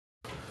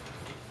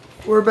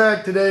We're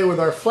back today with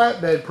our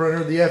flatbed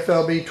printer, the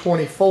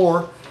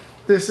FLB-24.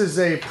 This is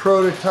a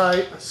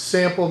prototype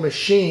sample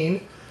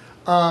machine.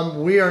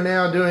 We are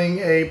now doing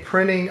a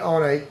printing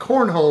on a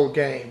cornhole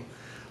game.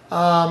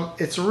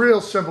 It's a real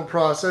simple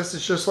process.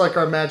 It's just like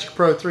our Magic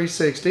Pro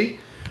 360.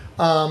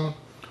 What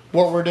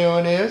we're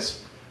doing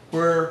is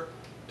we're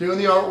doing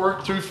the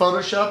artwork through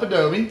Photoshop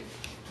Adobe.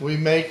 We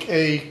make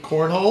a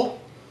cornhole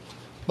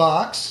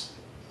box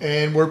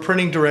and we're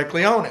printing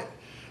directly on it.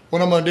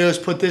 What I'm going to do is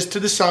put this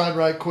to the side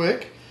right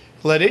quick,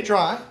 let it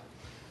dry. I'm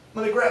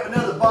going to grab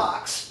another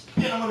box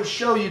and I'm going to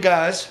show you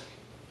guys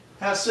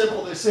how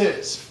simple this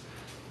is.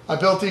 I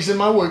built these in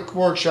my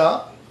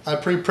workshop. I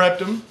pre-prepped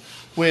them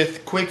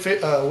with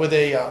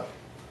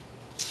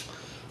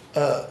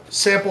a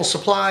sample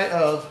supply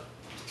of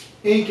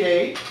ink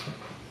aid.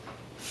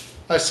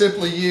 I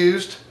simply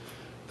used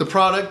the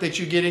product that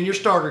you get in your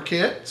starter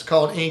kit. It's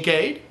called ink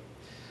aid.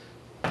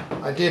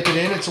 I dip it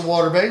in, it's a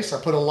water base. I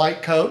put a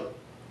light coat.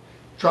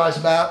 Dries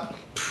about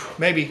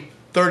maybe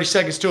 30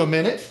 seconds to a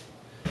minute.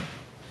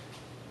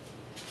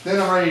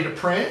 Then I'm ready to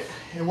print.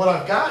 And what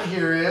I've got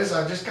here is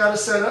I've just got it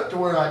set up to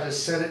where I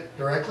just set it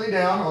directly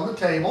down on the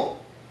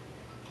table.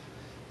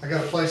 I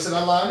got a place that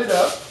I lined it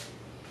up.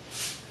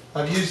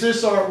 I've used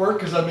this artwork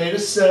because I made a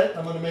set.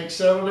 I'm going to make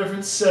several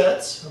different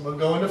sets. I'm going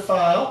to go into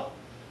File.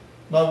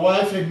 My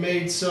wife had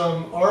made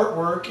some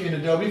artwork in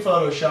Adobe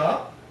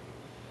Photoshop.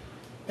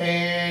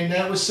 And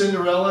that was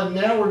Cinderella. And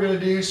now we're going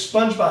to do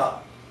SpongeBob.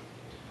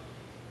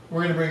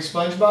 We're going to bring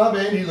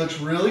SpongeBob in. He looks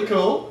really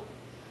cool.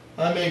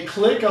 I may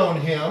click on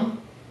him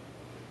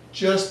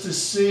just to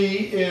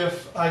see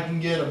if I can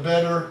get a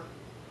better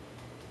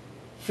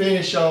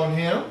finish on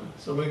him.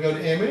 So we go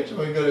to Image,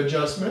 we go to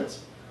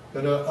Adjustments,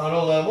 go to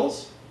Auto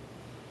Levels.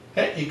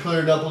 Hey, he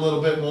cleared up a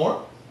little bit more.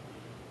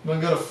 I'm going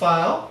to go to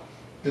File.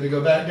 I'm going to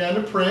go back down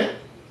to Print.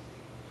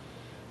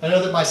 I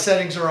know that my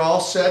settings are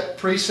all set,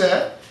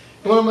 preset.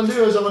 And what I'm going to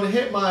do is I'm going to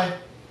hit my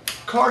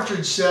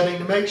cartridge setting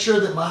to make sure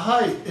that my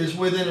height is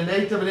within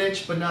 1/8 of an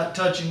inch but not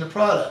touching the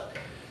product.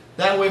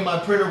 That way my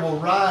printer will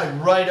ride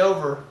right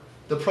over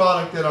the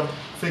product that I'm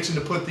fixing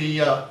to put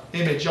the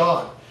image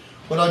on.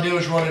 What I'll do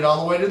is run it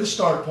all the way to the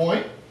start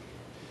point.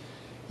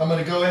 I'm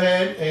going to go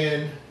ahead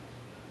and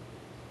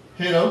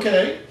hit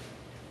OK.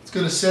 It's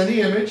going to send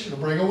the image. It'll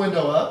bring a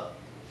window up.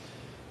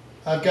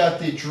 I've got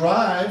the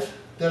drive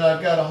that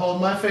I've got to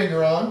hold my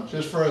finger on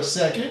just for a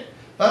second.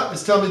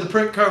 It's telling me the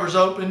print cover's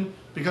open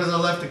because I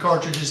left the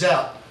cartridges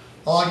out.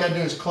 All I got to do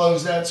is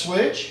close that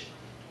switch,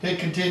 hit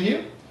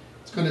continue.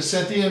 It's going to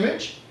set the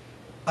image.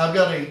 I've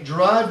got a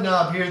drive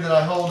knob here that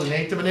I hold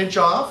 1/8 of an inch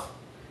off.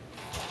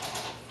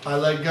 I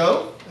let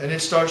go and it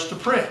starts to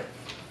print.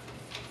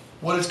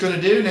 What it's going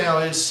to do now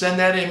is send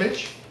that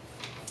image.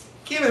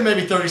 Give it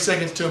maybe 30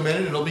 seconds to a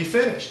minute, it'll be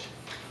finished.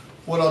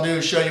 What I'll do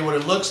is show you what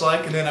it looks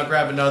like, and then I'll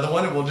grab another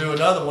one and we'll do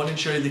another one and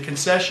show you the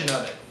concession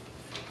of it.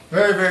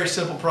 Very, very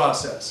simple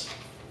process.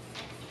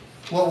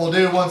 What we'll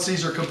do once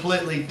these are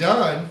completely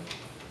done,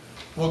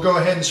 we'll go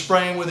ahead and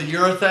spray them with a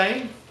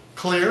urethane,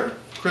 clear,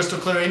 crystal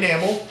clear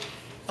enamel.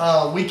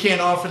 We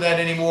can't offer that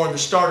anymore in the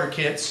starter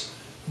kits,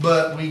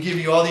 but we give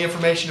you all the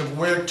information of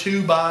where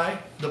to buy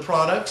the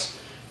products.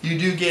 You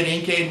do get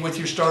ink aid with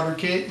your starter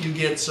kit. You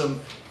get some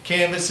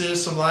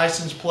canvases, some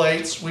license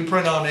plates. We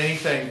print on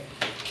anything.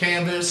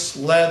 Canvas,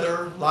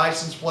 leather,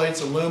 license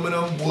plates,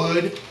 aluminum,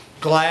 wood,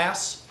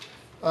 glass.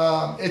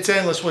 It's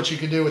endless what you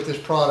can do with this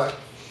product.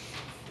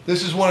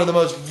 This is one of the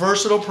most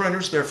versatile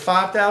printers. They're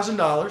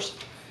 $5,000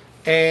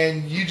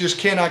 and you just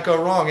cannot go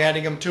wrong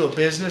adding them to a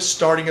business,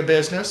 starting a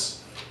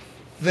business.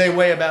 They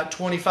weigh about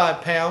 25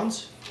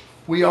 pounds.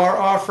 We are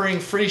offering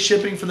free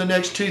shipping for the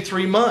next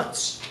 2-3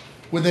 months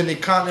within the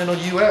continental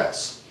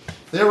US.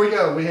 There we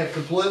go. We have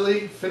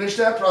completely finished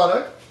that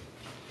product.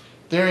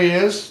 There he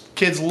is.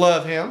 Kids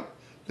love him.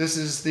 This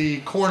is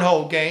the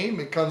cornhole game.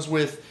 It comes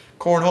with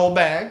cornhole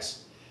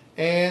bags.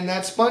 And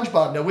that's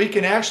SpongeBob. Now we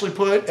can actually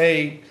put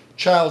a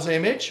child's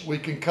image. We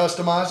can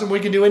customize them. We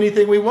can do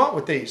anything we want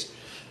with these.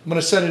 I'm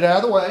going to set it out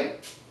of the way.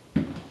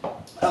 I'm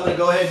going to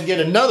go ahead and get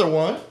another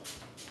one.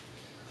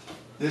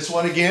 This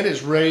one again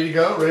is ready to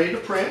go, ready to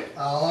print.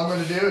 All I'm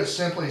going to do is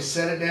simply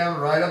set it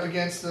down right up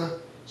against the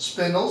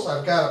spindles.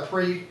 I've got a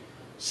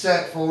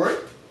preset for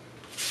it.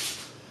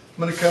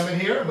 I'm going to come in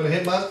here. I'm going to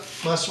hit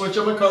my switch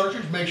on my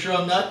cartridge, make sure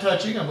I'm not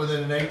touching. I'm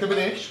within 1/8 of an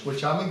inch,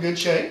 which I'm in good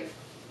shape.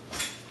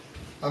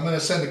 I'm going to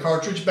send the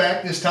cartridge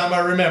back. This time I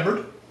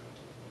remembered.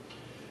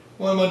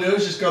 What I'm going to do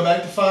is just go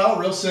back to File,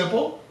 real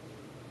simple.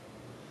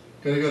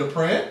 Going to go to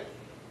Print.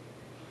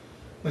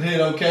 I'm going to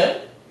hit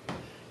OK.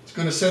 It's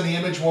going to send the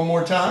image one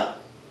more time.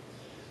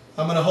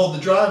 I'm going to hold the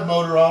drive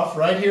motor off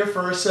right here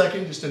for a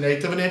second, just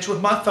 1/8 of an inch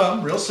with my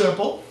thumb, real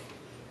simple.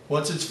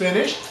 Once it's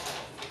finished,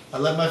 I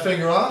let my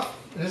finger off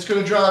and it's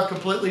going to drive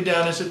completely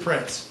down as it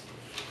prints.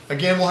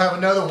 Again, we'll have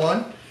another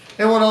one.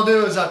 And what I'll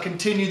do is I'll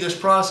continue this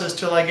process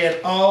till I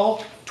get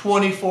all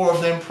 24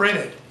 of them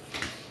printed.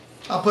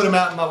 I'll put them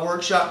out in my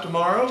workshop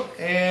tomorrow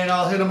and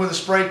I'll hit them with a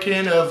spray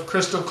can of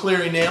crystal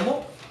clear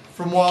enamel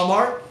from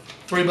Walmart,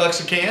 $3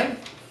 a can.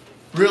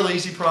 Real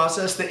easy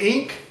process. The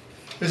ink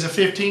is a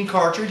 15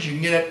 cartridge. You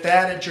can get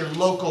that at your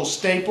local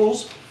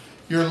Staples,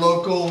 your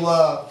local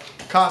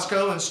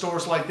Costco and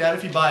stores like that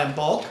if you buy in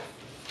bulk.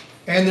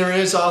 And there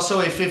is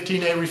also a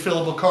 15A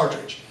refillable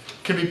cartridge.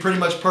 Can be pretty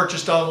much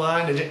purchased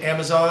online at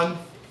Amazon.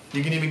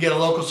 You can even get a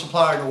local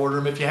supplier to order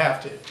them if you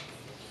have to.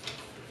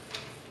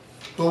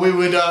 But we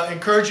would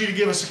encourage you to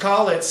give us a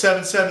call at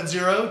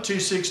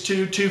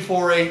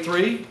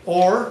 770-262-2483,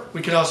 or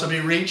we can also be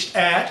reached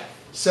at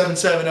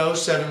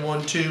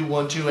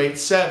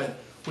 770-712-1287.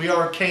 We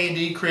are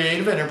K&D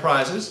Creative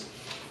Enterprises.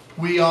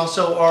 We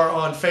also are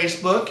on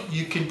Facebook.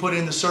 You can put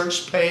in the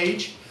search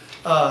page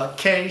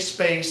K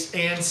space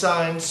and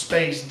sign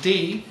space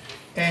D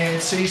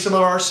and see some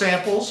of our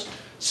samples,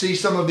 see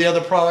some of the other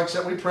products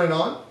that we print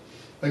on.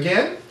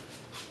 Again,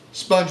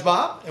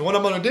 SpongeBob, and what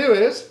I'm going to do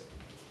is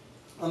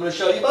I'm going to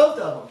show you both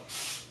of them.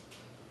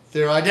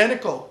 They're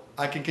identical.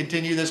 I can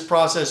continue this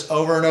process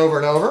over and over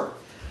and over.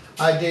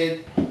 I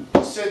did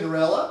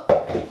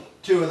Cinderella,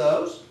 2 of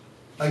those.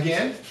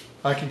 Again,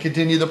 I can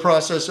continue the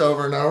process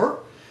over and over,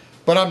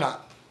 but I'm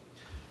not.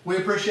 We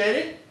appreciate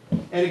it.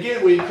 And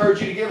again, we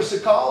encourage you to give us a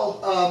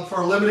call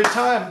for a limited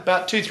time,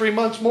 about 2-3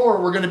 months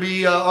more. We're going to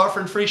be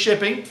offering free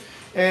shipping,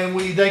 and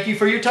we thank you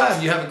for your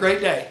time. You have a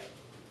great day.